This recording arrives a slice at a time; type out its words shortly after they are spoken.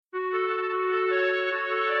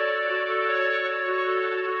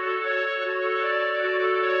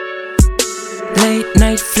Late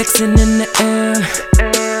night flexing in the air.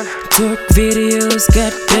 Twerk videos,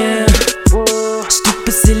 goddamn.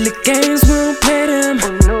 Stupid silly games, we don't play them.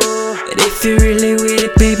 But if you really with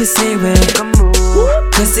it, baby, say when.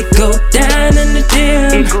 Cause it go down in the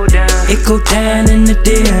DM. It go down in the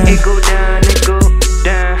DM. It go down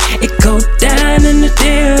in the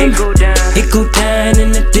DM. It go down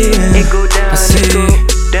in the DM. I say,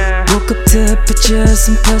 woke up to a picture of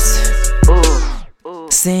some pussy,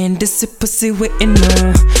 saying this is pussy waiting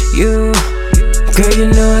on you. Girl, you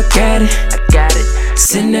know I got it.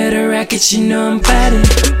 Send her the rocket, you know I'm bout it.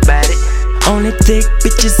 Only thick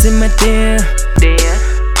bitches in my DM.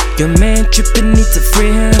 Your man trippin', need to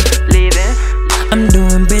free him. I'm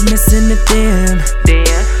doing business in the DM.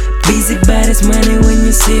 Busy by this money when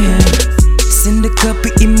you see him. Send a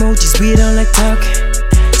couple emojis, we don't like talking.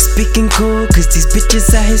 Speaking cool, cause these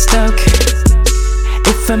bitches out here stalking.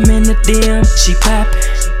 If I'm in the DM, she poppin'.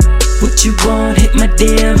 What you want, hit my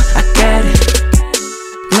DM, I got it.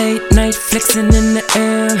 Late night flexing in the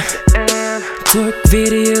air. Twerk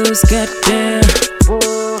videos, goddamn.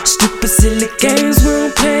 Stupid silly games, we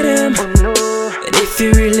don't play them. But if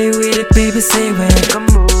you really with it, baby, say when.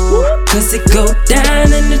 Cause it go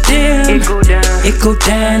down in the DM. It go down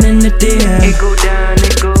in the DM. It go down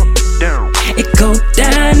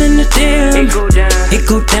in the DM. It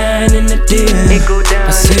go down in the DM.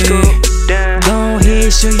 I say, go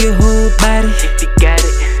ahead, show your whole body.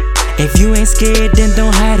 If you ain't scared, then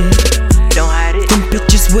don't hide it. Them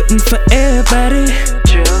bitches waiting for everybody,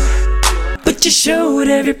 but you showed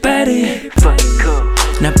everybody.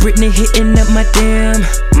 Now Britney hitting up my DM,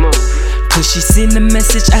 cause she seen the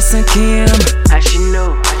message I sent Kim.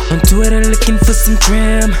 On Twitter looking for some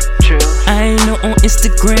trim. I ain't know on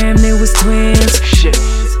Instagram they was twins.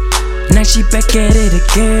 Now she back at it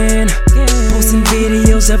again, posting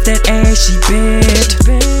videos of that ass she bent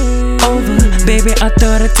over. Baby, I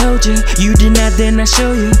thought I told you. You did not, then I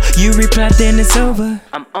show you. You replied, then it's over.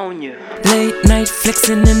 I'm on you. Late night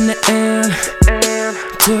flexing in the air.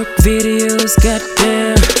 Twerk videos,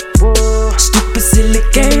 goddamn. Stupid silly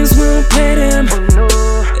games, we don't play them. But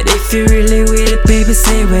if you really with it, baby,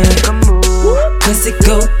 say when. Cause it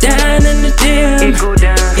go down in the DM. It go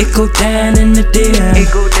down in the DM.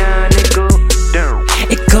 It go down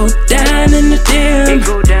in the DM.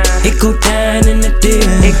 It go down in the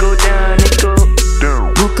DM.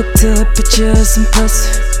 Woke up to a picture of some pussy,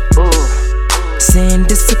 saying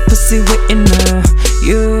this is pussy waiting on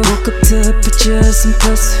you. Woke up to a picture of some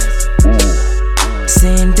pussy,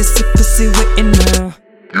 saying this is pussy waiting on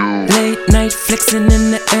you. Late night flexing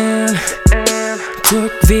in the air.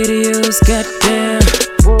 Twerk videos, goddamn.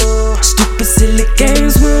 Stupid silly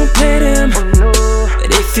games, we don't play them.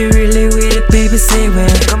 But if you really with it, baby, say when.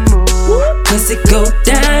 Cause it go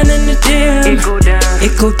down in the DM.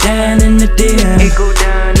 It go down in the DM. It go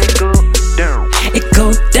down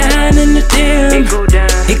in the DM.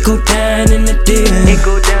 It go down in the DM.